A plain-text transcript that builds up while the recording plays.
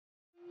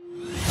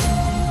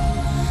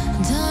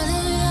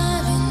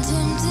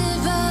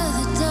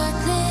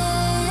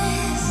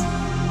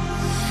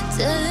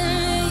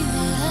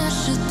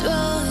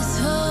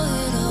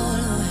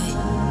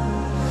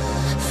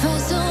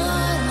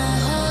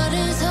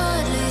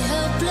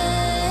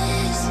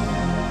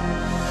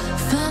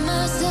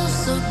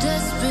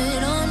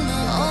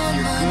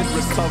Good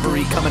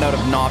recovery coming out of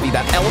Navi.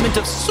 That element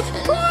of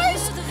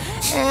surprise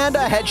and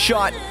a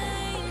headshot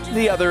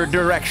the other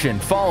direction.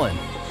 Fallen,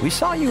 we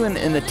saw you in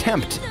an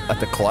attempt at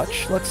the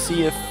clutch. Let's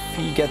see if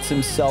he gets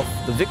himself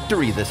the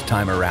victory this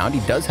time around. He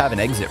does have an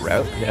exit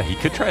route. Yeah, he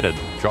could try to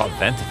draw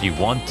vent if he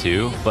want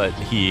to, but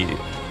he,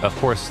 of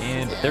course,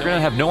 and they're going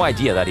to have no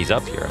idea that he's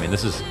up here. I mean,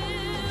 this is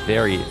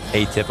very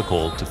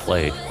atypical to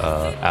play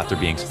after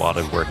being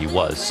spotted where he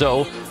was.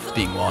 So,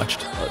 being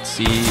watched. Let's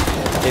see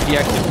if he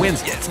actually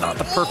wins. Yeah, it's not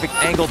the perfect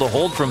angle to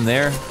hold from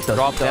there.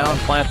 Drop down,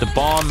 plant the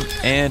bomb,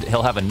 and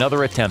he'll have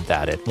another attempt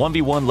at it.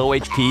 1v1 low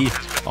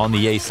HP on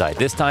the A side,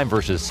 this time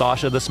versus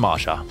Sasha the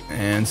Smasha.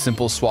 And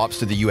simple swaps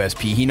to the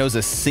USP. He knows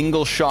a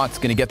single shot's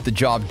gonna get the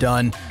job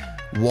done.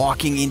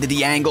 Walking into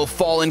the angle,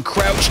 Fallen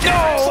crouched.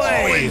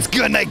 Fallen's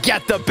gonna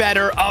get the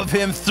better of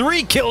him.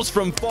 3 kills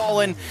from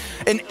Fallen.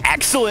 An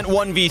excellent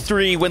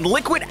 1v3 when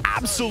Liquid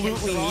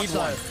absolutely need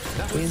one.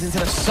 Wins into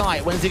the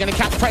site. When's he going to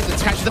catch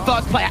presence? Catches the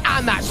first player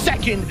and that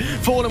second.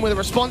 Fallen with a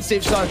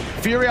responsive. So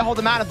Furia hold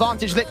the man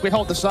advantage. Liquid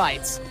hold the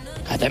sites.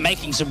 They're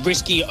making some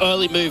risky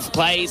early move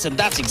plays, and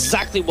that's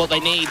exactly what they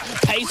need.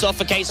 Pays off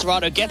for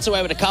K-Serrano, gets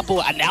away with a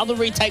couple, and now the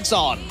retake's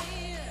on.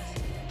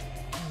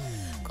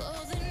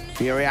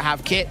 Furia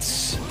have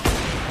kits.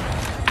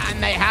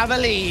 And they have a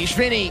lead.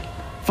 Vinny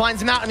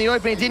finds him out in the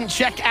open. He didn't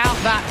check out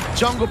that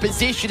jungle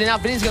position. And now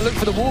Vinny's going to look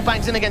for the wall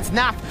bangs in against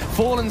Naf.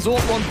 Fallen's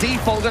AWP on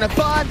default. Going to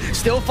burn.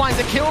 Still finds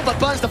a kill, but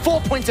burns to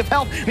 4 points of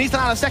health. Needs to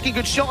land a second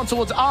good shot on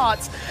towards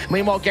Arts.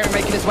 Meanwhile, Gary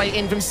making his way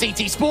in from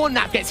CT spawn.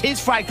 Naf gets his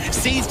frag.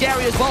 Sees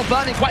Gary as well,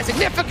 burning quite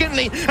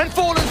significantly. And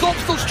Fallen's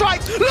AWP still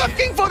strikes.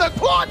 Looking for the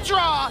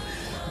Quadra.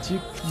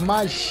 De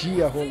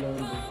magia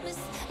rolando.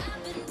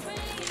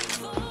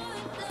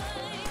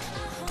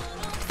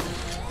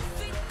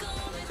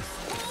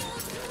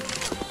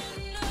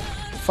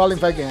 Fallen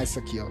vai ganhar isso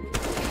aqui, ó.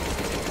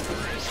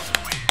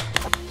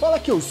 Fala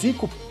que o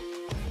Zico.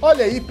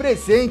 Olha aí,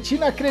 presente,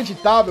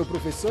 inacreditável,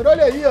 professor.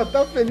 Olha aí, ó,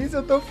 tá feliz,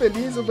 eu tô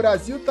feliz, o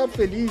Brasil tá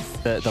feliz.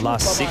 The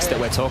last 6 that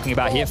we're talking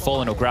about here,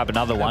 Fallen will grab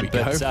another one,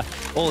 but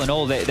all in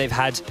all, they've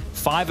had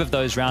 5 of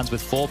those rounds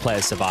with 4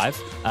 players survive,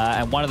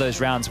 and 1 of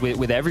those rounds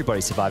with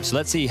everybody survive. So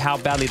let's see how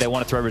badly they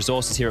want to throw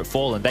resources here at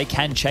Fallen. They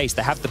can chase,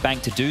 they have the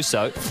bank to do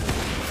so.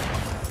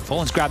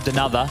 Fallen's grabbed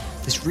another.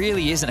 This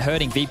really isn't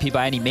hurting VP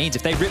by any means.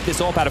 If they rip this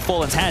AWP out of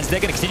Fallen's hands, they're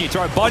going to continue to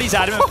throw bodies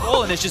at him, and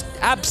Fallen is just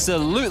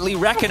absolutely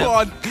wrecking him. Come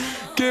on,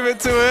 give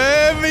it to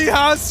him. He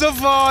has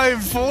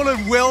survived.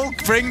 Fallen will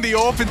bring the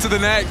AWP into the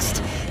next.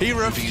 He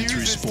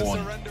refuses to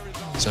surrender.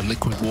 So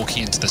Liquid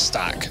walking into the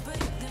stack.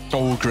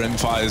 Oh,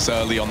 Grimfire's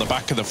early on the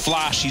back of the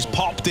flash. He's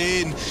popped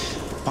in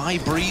by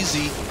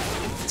Breezy.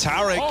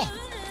 Tarek. Oh.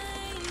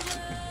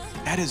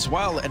 Ed as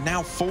well, and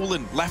now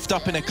Fallen left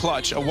up in a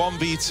clutch, a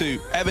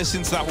 1v2. Ever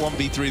since that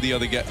 1v3 the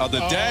other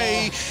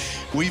day,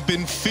 we've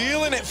been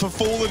feeling it for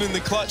Fallen in the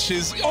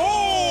clutches.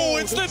 Oh,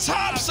 it's the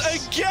taps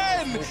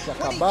again! Se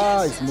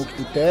acabar, smoke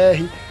do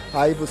TR,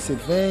 aí você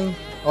vem,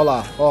 ó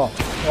lá, ó,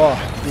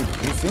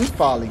 sem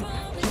Fallen.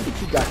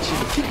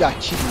 Que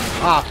gatilho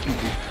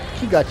rápido.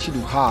 Que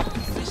gatilho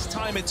rápido. This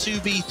time at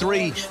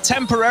 2v3,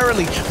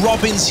 temporarily,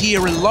 Robin's here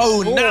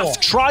alone. Naf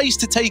tries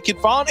to take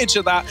advantage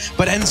of that,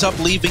 but ends up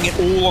leaving it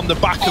all on the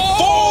back of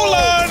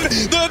Fallen!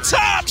 The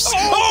taps!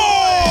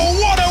 Oh,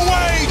 what a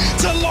way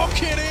to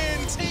lock it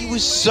in! He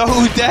was so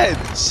dead.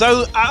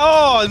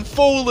 And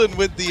Fallen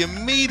with the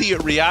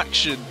immediate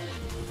reaction.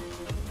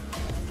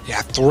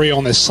 Yeah, 3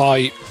 on this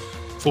site.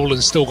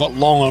 Fallen's still got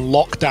long on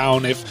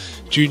lockdown if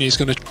Junior's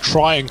going to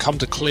try and come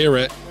to clear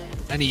it.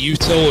 Any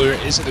util, or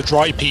is it the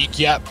dry peak?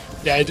 Yep,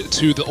 dead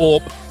to the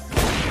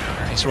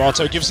AWP.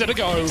 Serato gives it a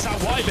go. It's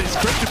out wide, but it's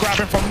Crypto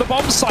grabbing from the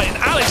bomb site, and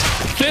Alex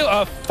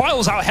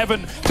files out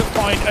heaven to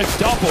find a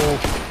double.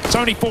 It's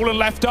only Fallen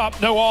left up,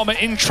 no armor,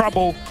 in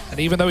trouble. And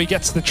even though he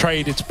gets the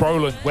trade, it's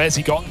Brolin. Where's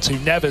he gotten to?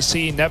 Never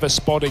seen, never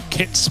spotted.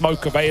 Kit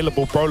smoke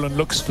available. Brolin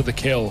looks for the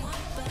kill.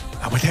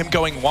 And with him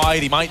going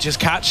wide, he might just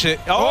catch it.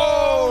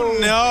 Oh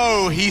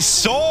no, he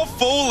saw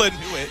Fallen.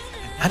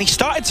 And he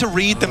started to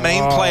read the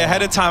main play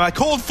ahead of time. I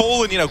called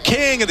Fallen, you know,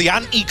 king of the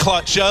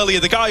anti-clutch earlier,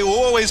 the guy who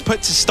always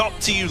puts a stop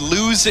to you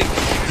losing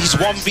these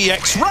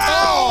 1vx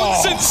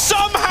rounds, and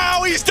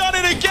somehow he's done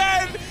it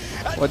again!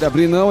 Pode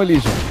abrir não,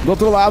 Elijah. Do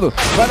outro lado.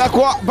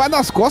 Vai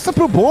nas costas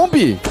pro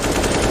bombe.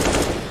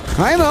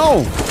 Aí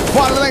não.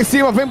 Fora lá em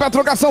cima, vem pra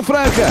trocação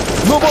franca.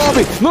 No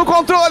bombe, no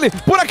controle.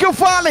 Por aqui o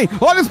Fallen.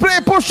 Olha o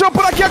spray, puxou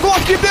por aqui a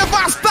Glock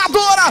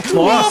devastadora.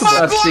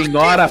 Nossa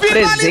senhora,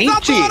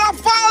 presente.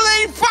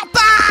 Fallen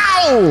fatal.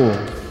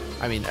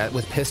 I mean,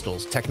 with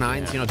pistols,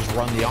 Tech-9s, you know, just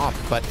run the off.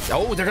 But,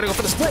 oh, they're going to go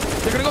for the split.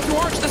 They're going to go through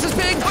Arch. This is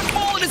big. But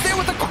Fallen is there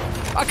with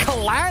a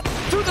collat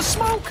through the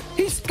smoke.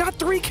 He's got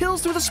 3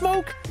 kills through the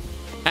smoke.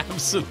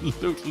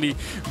 Absolutely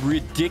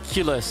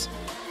ridiculous.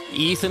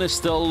 Ethan is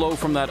still low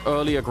from that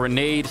earlier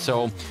grenade,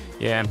 so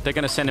yeah, they're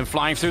gonna send him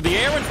flying through the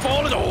air and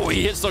falling. Oh,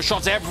 he hits those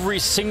shots every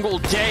single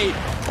day.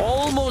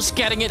 Almost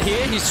getting it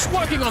here. He's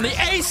working on the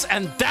ace,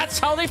 and that's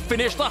how they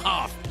finish the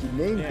half. Que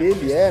nem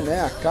dele é,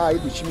 né? A K aí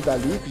do time da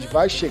Liquid,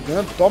 vai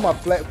chegando, toma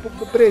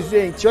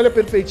presente. Olha a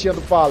perfeitinha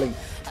do Fallen.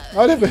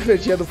 Olha a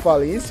perfeitinha do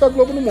Fallen. Isso a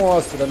Globo não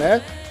mostra,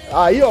 né?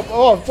 Aí, ó,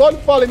 olha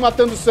o Fallen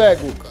matando o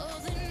cego.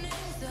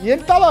 E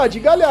ele tá lá, de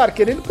galhar,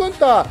 querendo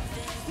cantar.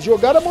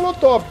 Jogaram a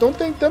Molotov, estão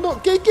tentando...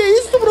 Que é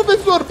isso,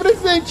 professor?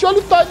 Presente, olha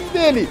o timing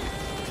dele.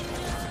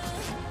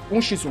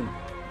 1x1.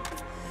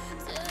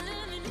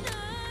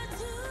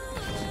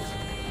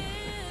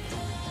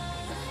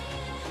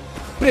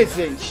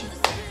 Presente.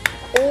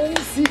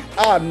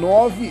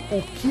 11-9,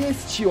 o que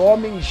este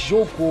homem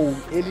jogou?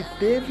 Ele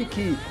teve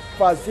que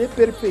fazer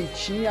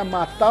perfeitinha,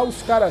 matar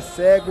os caras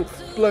cegos,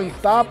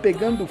 plantar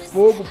pegando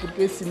fogo,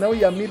 porque senão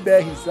ia me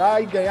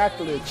BRzar e ganhar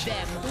clutch.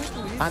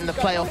 And the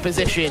playoff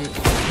position.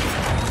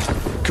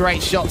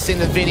 Great shots in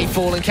the Vinny,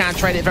 Fallen can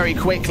trade it very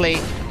quickly.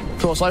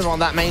 Of course, over on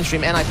that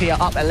mainstream, NIP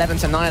are up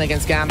 11-9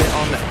 against Gambit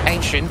on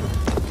Ancient.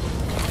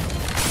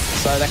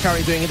 So they're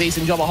currently doing a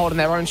decent job of holding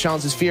their own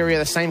chances. Furia,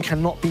 the same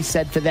cannot be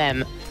said for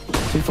them.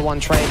 2-for-1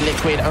 trade,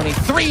 Liquid, only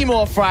 3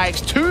 more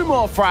frags, 2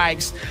 more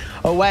frags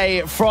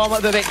away from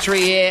the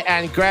victory here,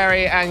 and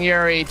Gary and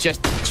Yuri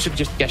should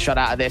just get shut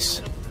out of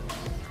this.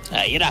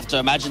 You'd have to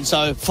imagine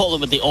so.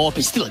 Fallen with the AWP,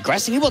 he's still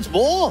aggressive, he wants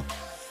more.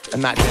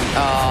 Imagine.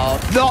 Oh,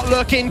 not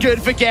looking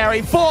good for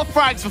Gary. 4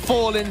 frags for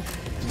Fallen.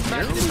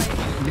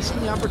 Missing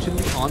the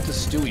opportunity onto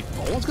Stewie.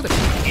 Fallen's going to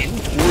be in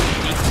towards the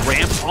deep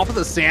ramp off of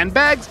the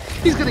sandbags.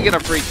 He's going to get a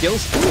free kill.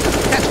 Stewie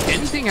doesn't catch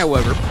anything,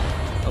 however.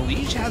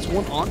 Elige has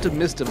one onto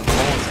Mistim, and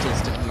Fallen's still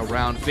sticking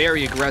around.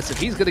 Very aggressive.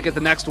 He's going to get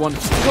the next one.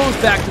 Goes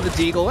back to the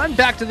Deagle and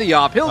back to the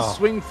Op. He'll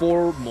swing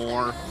for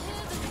more.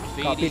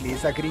 Oh,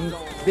 beleza, Green.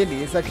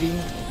 Beleza,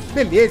 Green.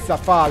 Beleza,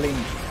 Fallen.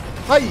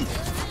 Aí.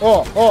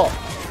 Ó.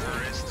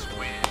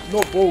 No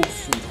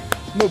bolso.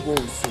 No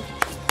bolso.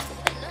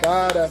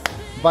 Cara,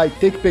 vai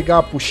ter que pegar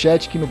uma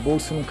pochete que no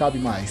bolso não cabe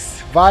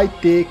mais. Vai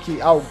ter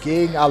que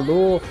alguém...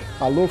 Alô,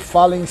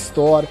 Fallen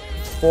Store.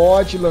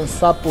 Pode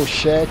lançar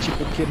pochete,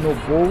 porque no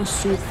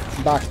bolso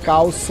da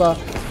calça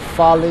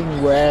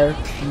Fallenware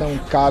não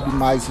cabe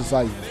mais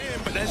usar isso.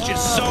 But there's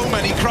just so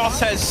many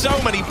crosshairs, so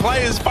many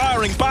players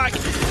firing back.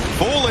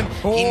 Fallen,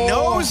 he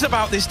knows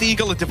about this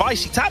Deagle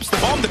device. He taps the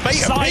bomb, the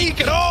bait a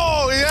peek, and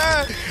oh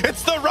yeah,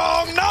 it's the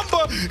wrong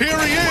number. Here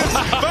he is,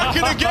 back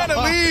in again.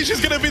 Elige is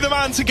going to be the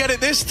man to get it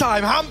this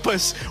time.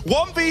 Hampus,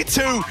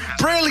 1v2,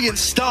 brilliant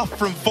stuff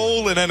from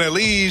Fallen and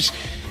Elige.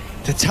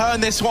 To turn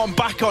this one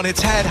back on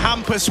its head,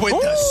 Hampus with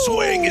the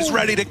swing is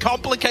ready to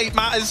complicate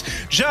matters.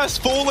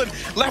 Just Fallen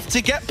left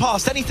to get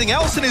past anything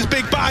else in his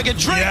big bag of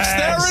tricks. Yes.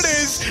 There it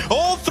is,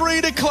 all 3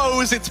 to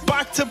close. It's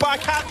back-to-back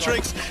hat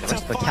tricks.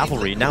 The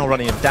cavalry now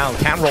running him down.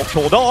 Camrock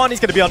called on.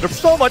 He's going to be under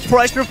so much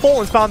pressure.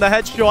 Fallen's found the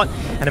headshot,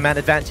 and a man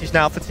advantage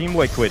now for Team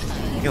Liquid.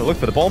 He's going to look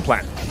for the bomb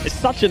plant. It's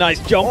such a nice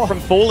jump from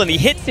Fallen. He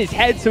hits his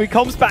head, so he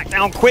comes back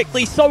down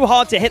quickly. So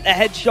hard to hit the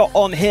headshot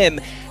on him.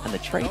 And the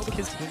trade,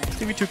 because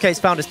TV2K's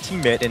found his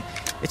teammate, and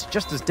it's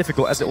just as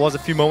difficult as it was a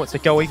few moments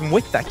ago, even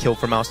with that kill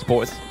from our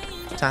supporters.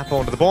 Tap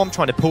onto the bomb,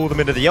 trying to pull them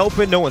into the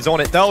open. No one's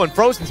on it though, and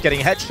Frozen's getting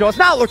headshots.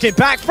 Now looking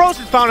back,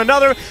 Frozen's found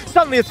another.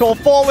 Suddenly it's all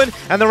Fallen,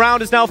 and the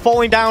round is now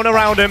falling down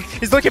around him.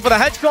 He's looking for the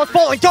headshots.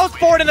 Fallen goes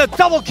for it, and a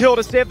double kill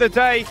to save the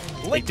day.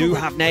 They do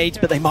have nades,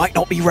 but they might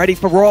not be ready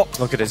for Rops.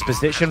 Look at his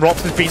position.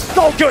 Rops has been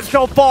so good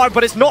so far,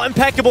 but it's not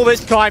impeccable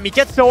this time. He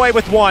gets away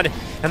with one.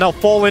 And now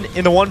Fallen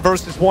in the 1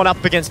 versus 1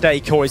 up against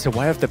Acor. He's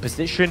aware of the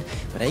position,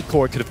 but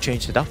Acor could have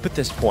changed it up at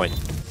this point.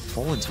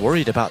 Fallen's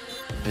worried about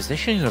the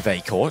positioning of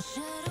Acor.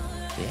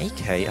 The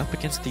AK up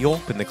against the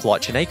AWP in the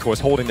clutch, and Acor's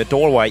holding the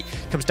doorway.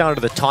 Comes down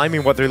to the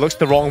timing, whether he looks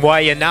the wrong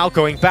way, and now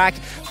going back.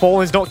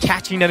 Fallen's not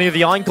catching any of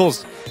the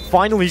angles.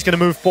 Finally, he's going to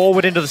move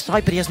forward into the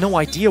site, but he has no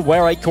idea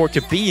where Acor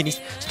could be, and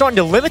he's starting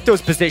to limit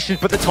those positions,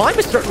 but the time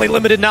is certainly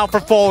limited now for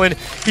Fallen.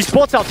 He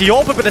spots out the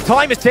AWP, but the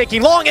time is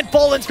taking long, and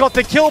Fallen's got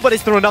the kill, but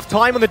is there enough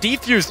time on the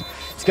defuse?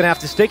 He's going to have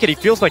to stick it. He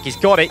feels like he's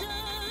got it.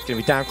 It's going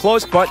to be down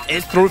close, but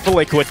it's through for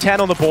Liquid.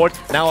 10 on the board,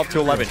 now up to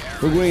 11.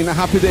 O Green na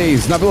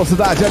rapidez, na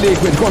velocidade, a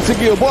Liquid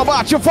conseguiu. Boa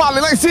bate, o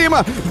Fallen lá em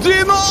cima.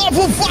 De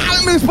novo,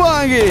 Fallen no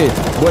Spang.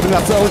 Boa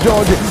eliminação de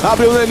onde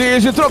abriu o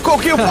Elige, trocou o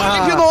kill.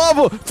 Fallen de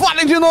novo,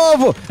 Fallen de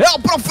novo. É o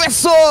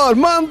professor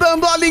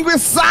mandando a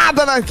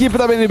linguiçada na equipe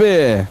da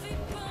BNB.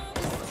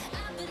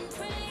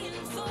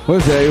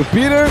 Pois é, e o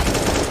Peter.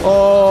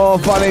 Oh,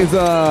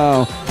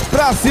 Falenzão.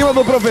 Pra cima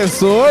do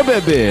professor,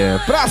 bebê.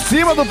 Pra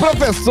cima do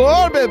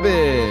professor,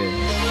 bebê.